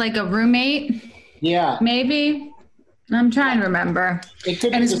 Like a roommate? Yeah. Maybe. I'm trying to remember.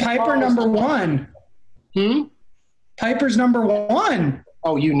 And is Piper number 1? Piper's number 1.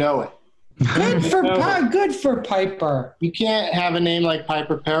 Oh, you know it. Good for Piper. You can't have a name like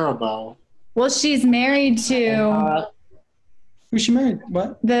Piper Perabo. Well, she's married to... Who's she married?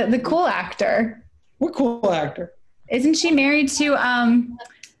 What? The cool actor. What cool actor? Isn't she married to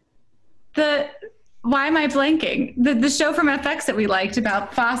why am I blanking? The show from FX that we liked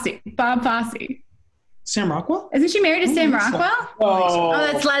about Bob Fosse. Sam Rockwell? Isn't she married to Sam Rockwell? Oh,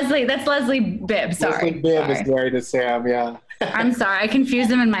 that's Leslie. That's Leslie Bibb. Sorry. Leslie Bibb is married to Sam, yeah. I'm sorry. I confused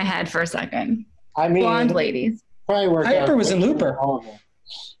them in my head for a second. I mean, blonde ladies. Probably worked out. Piper was in Looper.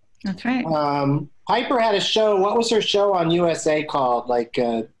 That's right. Piper had a show. What was her show on USA called? Like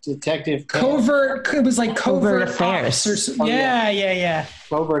Detective Covert. It was like Covert Affairs. Yeah.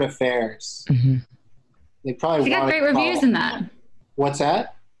 Covert Affairs. Mm-hmm. They probably. She got great reviews in that. What's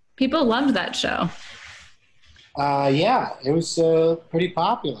that? People loved that show. Yeah, it was pretty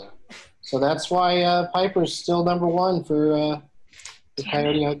popular. So that's why Piper's still number 1 for the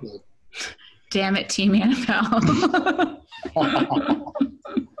Coyote Ugly. Damn it, Team Annabelle.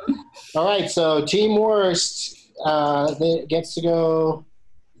 All right, so Team Worst gets to go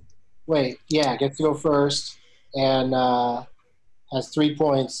gets to go first and has 3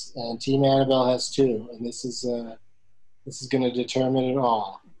 points, and Team Annabelle has 2, and this is going to determine it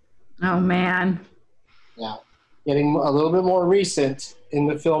all. Oh man. Yeah, getting a little bit more recent in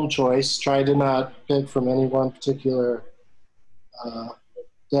the film choice. Tried to not pick from any one particular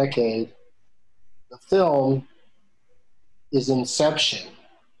decade. The film is Inception.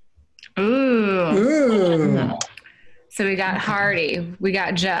 Ooh. So we got Hardy, we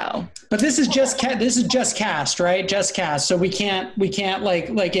got Joe. But this is just cast, right? Just cast. So we can't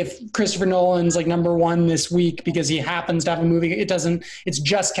like if Christopher Nolan's like number 1 this week because he happens to have a movie, it's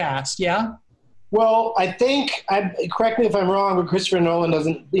just cast, yeah? Well, I think, correct me if I'm wrong, but Christopher Nolan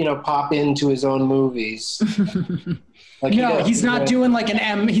doesn't, pop into his own movies. Like he's not doing like an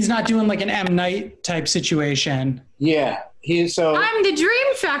M Night type situation. Yeah. I'm the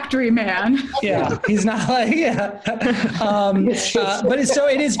Dream Factory man. Yeah, he's not like but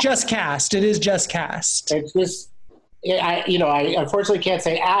it is just cast. It is just cast. It's just, I unfortunately can't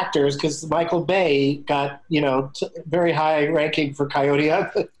say actors because Michael Bay got very high ranking for Coyote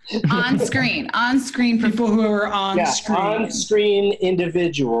Ugly. on screen people who are on screen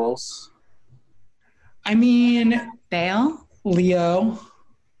individuals. I mean, Bale, Leo.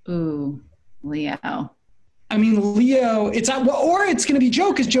 Ooh, Leo. I mean, Leo, it's going to be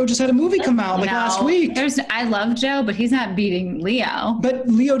Joe because Joe just had a movie come out last week. I love Joe, but he's not beating Leo. But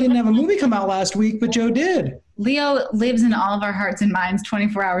Leo didn't have a movie come out last week, but Joe did. Leo lives in all of our hearts and minds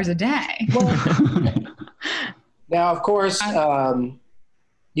 24 hours a day. Well, now, of course,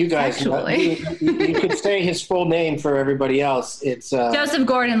 you guys, you could say his full name for everybody else. It's Joseph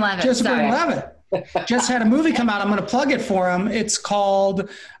Gordon-Levitt. Joseph Gordon-Levitt. Just had a movie come out. I'm going to plug it for him. It's called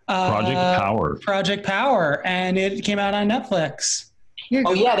Project Power, and it came out on Netflix.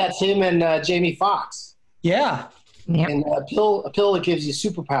 That's him and Jamie Foxx. Yeah. And a pill that gives you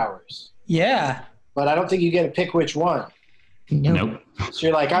superpowers. Yeah. But I don't think you get to pick which one. Nope. So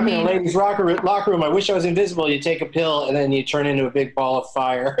you're like, I'm in a ladies' locker room. I wish I was invisible. You take a pill, and then you turn into a big ball of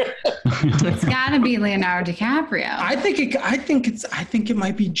fire. It's got to be Leonardo DiCaprio. I think it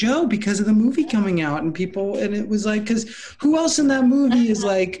might be Joe because of the movie coming out and people. And it was like, because who else in that movie is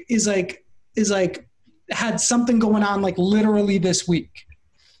had something going on like literally this week?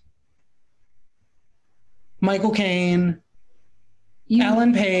 Michael Caine,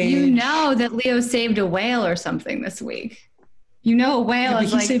 Ellen Page. You know that Leo saved a whale or something this week. A whale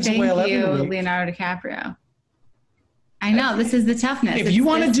is like, thank you, Leonardo DiCaprio. I know, this is the toughness. If you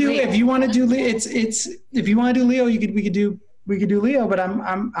want to do Leo, we could do Leo, but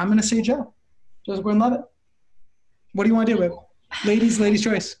I'm going to say Joe. Joseph Gordon-Levitt. What do you want to do, babe? Ladies'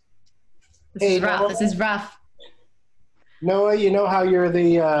 choice. This is rough. Noah, you know how you're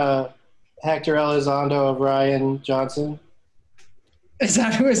the Hector Elizondo of Rian Johnson?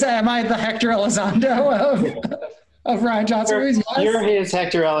 Am I the Hector Elizondo of Rian Johnson? You're his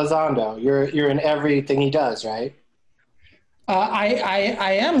Hector Elizondo. You're in everything he does, right?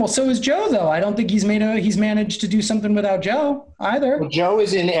 I am. Well, so is Joe, though. I don't think he's managed to do something without Joe either. Well, Joe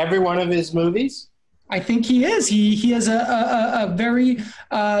is in every one of his movies? I think he is. He has a very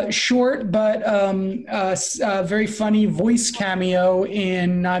short but very funny voice cameo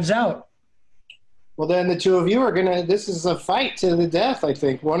in Knives Out. Well, then the two of you are this is a fight to the death, I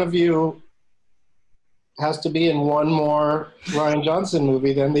think. One of you has to be in one more Rian Johnson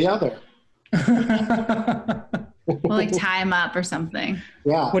movie than the other. We'll like tie him up or something.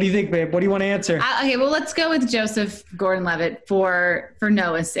 Yeah. What do you think, babe? What do you want to answer? Okay, well, let's go with Joseph Gordon-Levitt for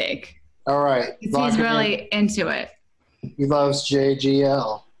Noah's sake. All right. He's really into it. He loves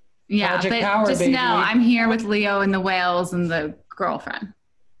JGL. Yeah, Project but Power, just baby. know I'm here with Leo and the whales and the girlfriend.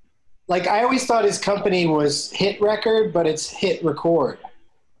 Like, I always thought his company was Hit Record, but it's Hit Record.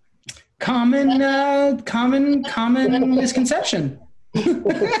 Common misconception.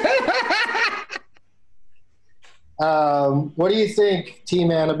 What do you think,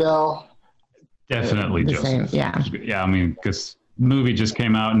 Team Annabelle? Definitely Joseph. Yeah. Yeah, I mean, because the movie just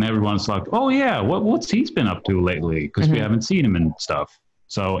came out and everyone's like, oh, yeah, what's he's been up to lately? Because we haven't seen him and stuff.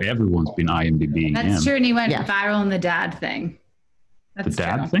 So everyone's been IMDb'ing That's him. true, and he went viral in the dad thing. That's the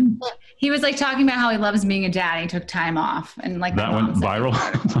dad true. thing? He was like talking about how he loves being a dad and he took time off. And like that went viral?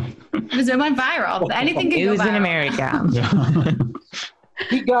 It went viral. Anything could go viral. It was in America. Yeah.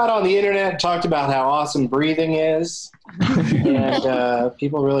 He got on the internet and talked about how awesome breathing is. And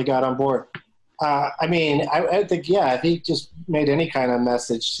people really got on board. I mean, I think, if he just made any kind of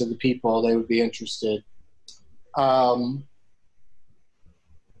message to the people, they would be interested. Well,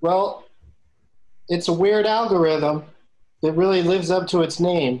 it's a weird algorithm that really lives up to its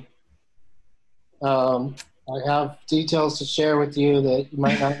name. I have details to share with you that you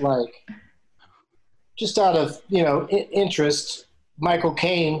might not like. Just out of, interest, Michael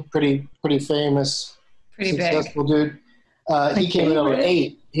Caine, pretty famous, Pretty successful dude. He came in over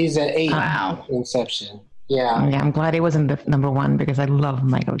 8. He's at 8. Wow. Inception. Yeah. Yeah, I'm glad it wasn't the number 1 because I love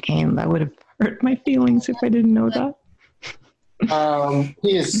Michael Caine. That would have hurt my feelings if I didn't know that.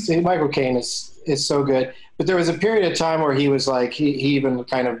 Michael Caine is so good. But there was a period of time where he was like, he even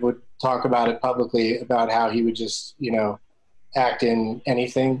kind of would talk about it publicly about how he would just, act in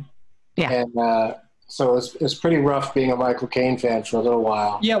anything. Yeah. And so it was pretty rough being a Michael Caine fan for a little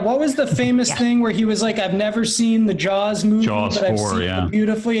while. Yeah, what was the famous thing where he was like, I've never seen the Jaws movie, Jaws but I've 4, seen yeah. it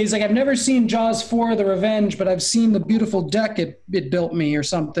beautifully. He's like, I've never seen Jaws 4, The Revenge, but I've seen the beautiful deck it built me or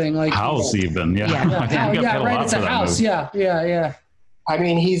something. Like House even, yeah. I think he got paid a right, lot it's for a that house, movie. yeah. I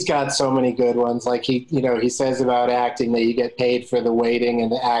mean, he's got so many good ones. Like he says about acting that you get paid for the waiting and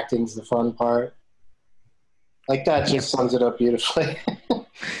the acting's the fun part. Like that just sums it up beautifully.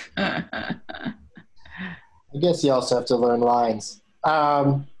 I guess you also have to learn lines.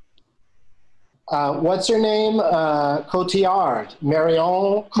 What's her name? Cotillard.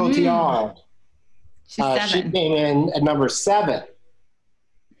 Marion Cotillard. She's 7. She came in at number 7.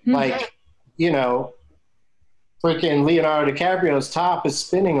 Like, freaking Leonardo DiCaprio's top is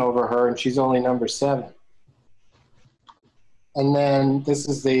spinning over her, and she's only number 7. And then this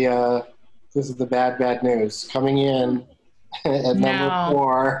is the bad news coming in at number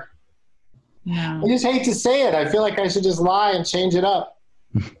 4. No. I just hate to say it. I feel like I should just lie and change it up.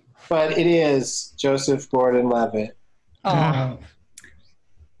 But it is Joseph Gordon-Levitt. Oh.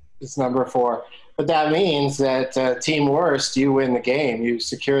 It's number 4. But that means that Team Worst, you win the game. You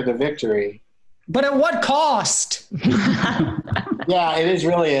secure the victory. But at what cost? Yeah, it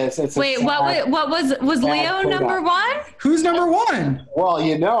really is. Wait, what was Leo number 1? Who's number 1? Well,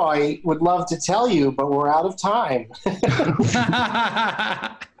 I would love to tell you, but we're out of time.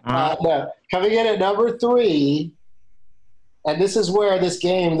 No. Coming in at number 3, and this is what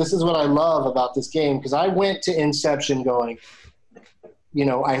I love about this game, because I went to Inception going,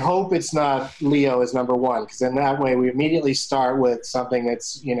 I hope it's not Leo as number 1, because in that way we immediately start with something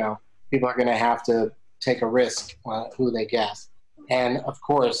that's, people are going to have to take a risk on who they guess. And, of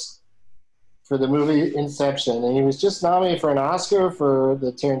course, for the movie Inception, and he was just nominated for an Oscar for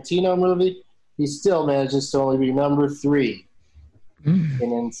the Tarantino movie, he still manages to only be number 3 in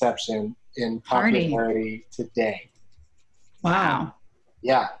Inception in popularity today. Wow.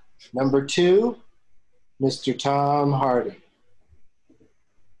 Yeah. Number 2, Mr. Tom Hardy.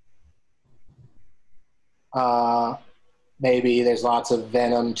 Maybe there's lots of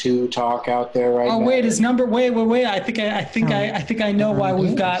Venom 2 talk out there right now. Oh wait, wait. I think I know why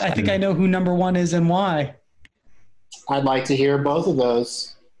we've got. I think I know who number 1 is and why. I'd like to hear both of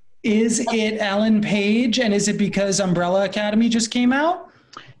those. Is it Ellen Page, and is it because Umbrella Academy just came out?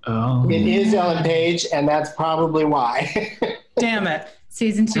 Oh. It is Ellen Page, and that's probably why. Damn it.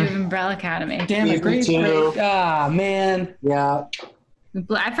 Season 2 of Umbrella Academy. Damn it. Great. Ah, man. Yeah.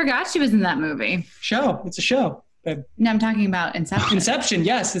 I forgot she was in that movie. Show. It's a show. No, I'm talking about Inception. Inception,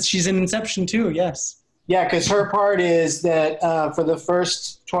 yes. She's in Inception too, yes. Yeah, because her part is that for the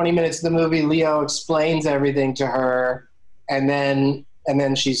first 20 minutes of the movie, Leo explains everything to her, and then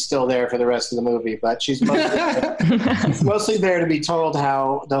she's still there for the rest of the movie. But she's mostly there to be told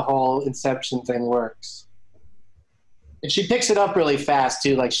how the whole Inception thing works. And she picks it up really fast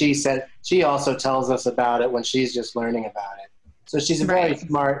too. Like she said, she also tells us about it when she's just learning about it. So she's a very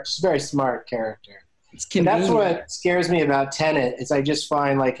smart character. And that's what scares me about Tenet is I just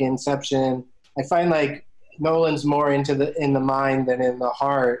find like Inception, I find like Nolan's more in the mind than in the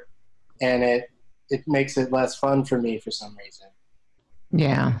heart, and it makes it less fun for me for some reason.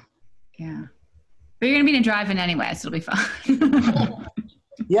 Yeah. Yeah. But you're going to be in a drive-in anyway, so it'll be fun.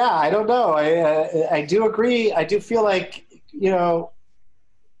 Yeah, I don't know. I do agree. I do feel like,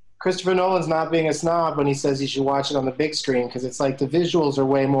 Christopher Nolan's not being a snob when he says you should watch it on the big screen, because it's like the visuals are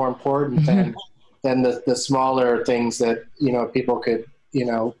way more important than the smaller things that, people could,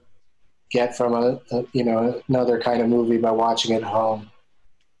 get from another kind of movie by watching it at home.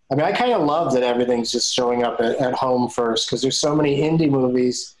 I mean, I kind of love that everything's just showing up at home first, because there's so many indie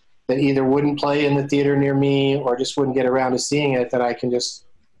movies that either wouldn't play in the theater near me or just wouldn't get around to seeing it that I can just,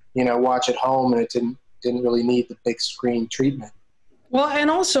 watch at home, and it didn't really need the big screen treatment. Well, and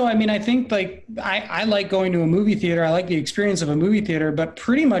also, I mean, I think like I like going to a movie theater. I like the experience of a movie theater, but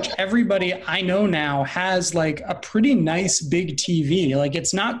pretty much everybody I know now has like a pretty nice big TV. Like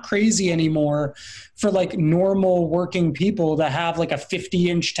it's not crazy anymore for like normal working people to have like a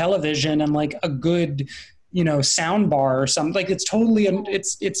 50-inch television and like a good sound bar or something. Like it's totally,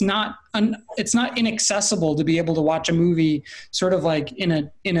 it's not inaccessible to be able to watch a movie sort of like in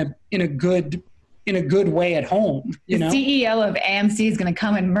a good way at home. The CEO of AMC is going to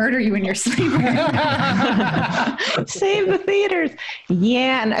come and murder you in your sleep. Save the theaters.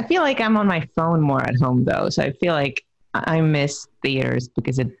 Yeah. And I feel like I'm on my phone more at home though. So I feel like I miss theaters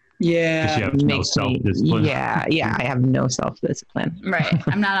because it makes me, I have no self-discipline. Right.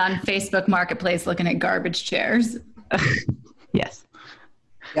 I'm not on Facebook Marketplace looking at garbage chairs. Yes.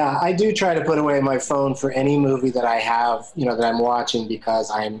 Yeah, I do try to put away my phone for any movie that I have, that I'm watching because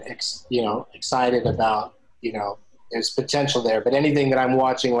I'm, excited about, there's potential there. But anything that I'm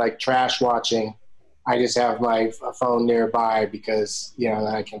watching, like trash watching, I just have my phone nearby because, then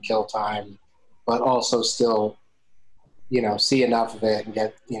I can kill time, but also still, see enough of it and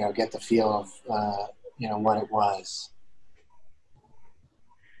get the feel of, what it was.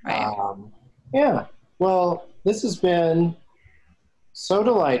 Right. Yeah. Well, this has been so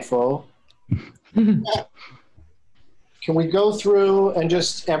delightful. Can we go through and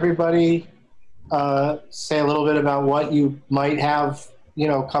just everybody say a little bit about what you might have,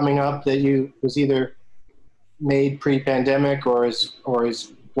 coming up that you was either made pre-pandemic or is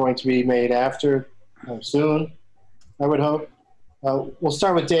going to be made after soon, I would hope. We'll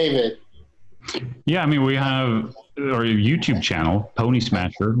start with David. Yeah, I mean, we have our YouTube channel, Pony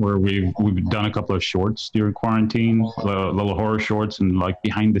Smasher, where we've done a couple of shorts during quarantine, little horror shorts and like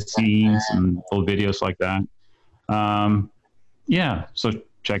behind the scenes and little videos like that. So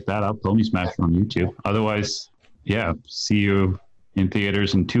check that out, Pony Smasher on YouTube. Otherwise, see you in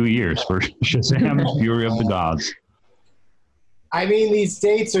theaters in 2 years for Shazam! Fury of the Gods. I mean, these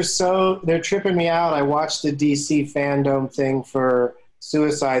dates they're tripping me out. I watched the DC fandom thing for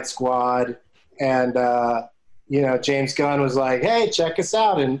Suicide Squad, and James Gunn was like, "Hey, check us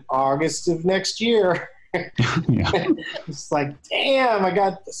out in August of next year." It's like, damn, I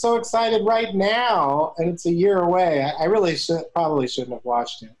got so excited right now, and it's a year away. I really probably shouldn't have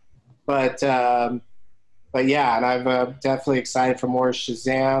watched it, but yeah, and I'm definitely excited for more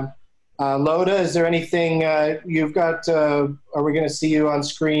Shazam. Loda, is there anything you've got? Are we going to see you on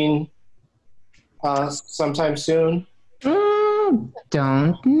screen sometime soon?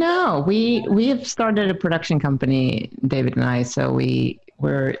 Don't know. We have started a production company, David and I, so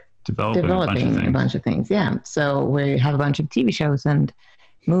we're developing a bunch of things. Yeah, so we have a bunch of TV shows and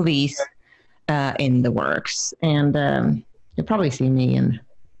movies in the works, and you'll probably see me in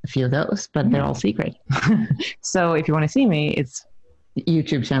a few of those, but they're all secret. So if you want to see me, it's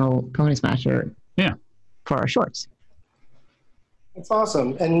YouTube channel Pony Smasher. Yeah, for our shorts. That's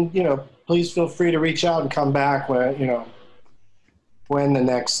awesome, and please feel free to reach out and come back when the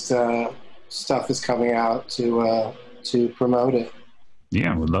next stuff is coming out to promote it.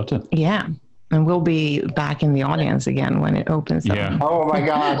 Yeah, we'd love to. Yeah, and we'll be back in the audience again when it opens. Yeah. Oh my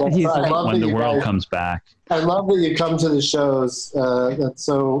God! I love when the world comes back. I love that you come to the shows. That's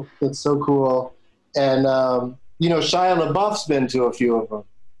so cool, and Shia LaBeouf's been to a few of them.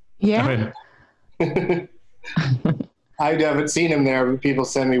 Yeah. I haven't seen him there, but people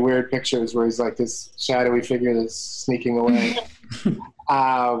send me weird pictures where he's like this shadowy figure that's sneaking away.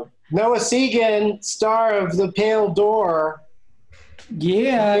 Noah Segan, star of The Pale Door.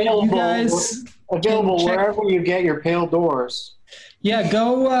 Yeah, you guys available wherever you get your Pale Doors. Yeah,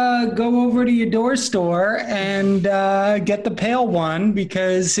 go over to your door store and get the Pale one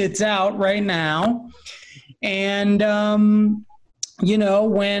because it's out right now. And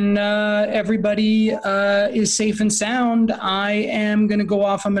when everybody is safe and sound, I am gonna go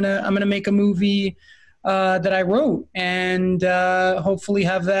off. I'm gonna make a movie that I wrote, and hopefully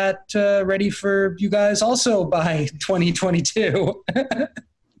have that ready for you guys also by 2022.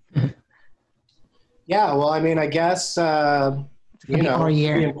 Yeah, well, I mean, I guess pre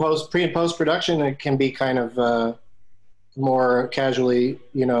and post production, it can be kind of more casually,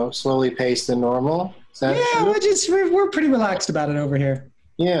 slowly paced than normal. We're pretty relaxed about it over here.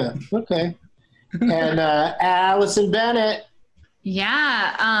 Yeah. Okay. And Allison Bennett.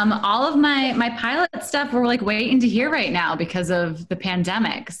 Yeah. All of my pilot stuff we're like waiting to hear right now because of the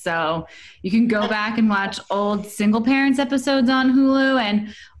pandemic. So you can go back and watch old Single Parents episodes on Hulu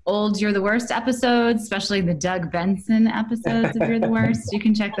and old You're the Worst episodes, especially the Doug Benson episodes of You're the Worst. You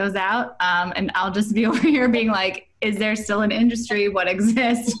can check those out. And I'll just be over here being like, is there still an industry? What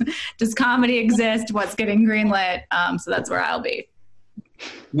exists? Does comedy exist? What's getting greenlit? So that's where I'll be.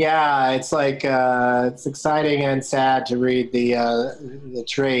 Yeah, it's like it's exciting and sad to read the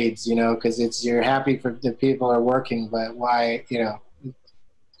trades, because you're happy for the people are working, but why,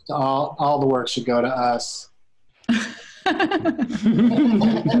 all the work should go to us.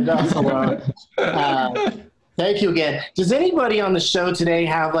 Thank you again. Does anybody on the show today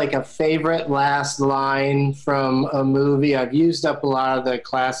have like a favorite last line from a movie? I've used up a lot of the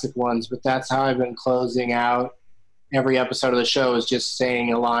classic ones, but that's how I've been closing out every episode of the show, is just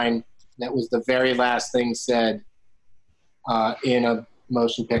saying a line that was the very last thing said in a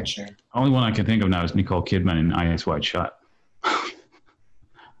motion picture. Only one I can think of now is Nicole Kidman in Eyes Wide Shut.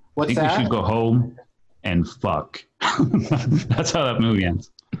 What's I think that? we should go home and fuck. That's how that movie ends.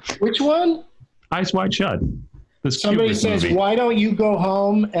 Which one? Eyes Wide Shut. Somebody says, movie. Why don't you go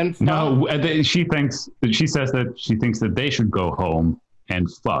home and fuck? No, she says that she thinks that they should go home and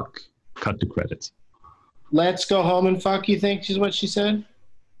fuck. Cut the credits. Let's go home and fuck, you think is what she said?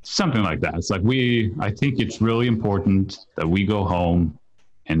 Something like that. It's like, I think it's really important that we go home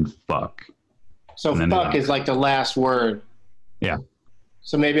and fuck. So fuck is like the last word. Yeah.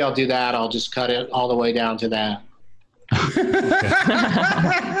 So maybe I'll do that. I'll just cut it all the way down to that.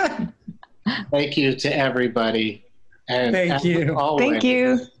 Thank you to everybody. And thank you. Always, thank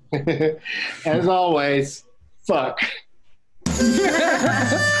you. As always, fuck. Now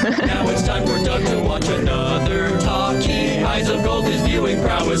it's time for Doug to watch another talkie. Eyes of Gold, his viewing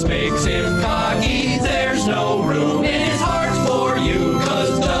prowess makes him cocky.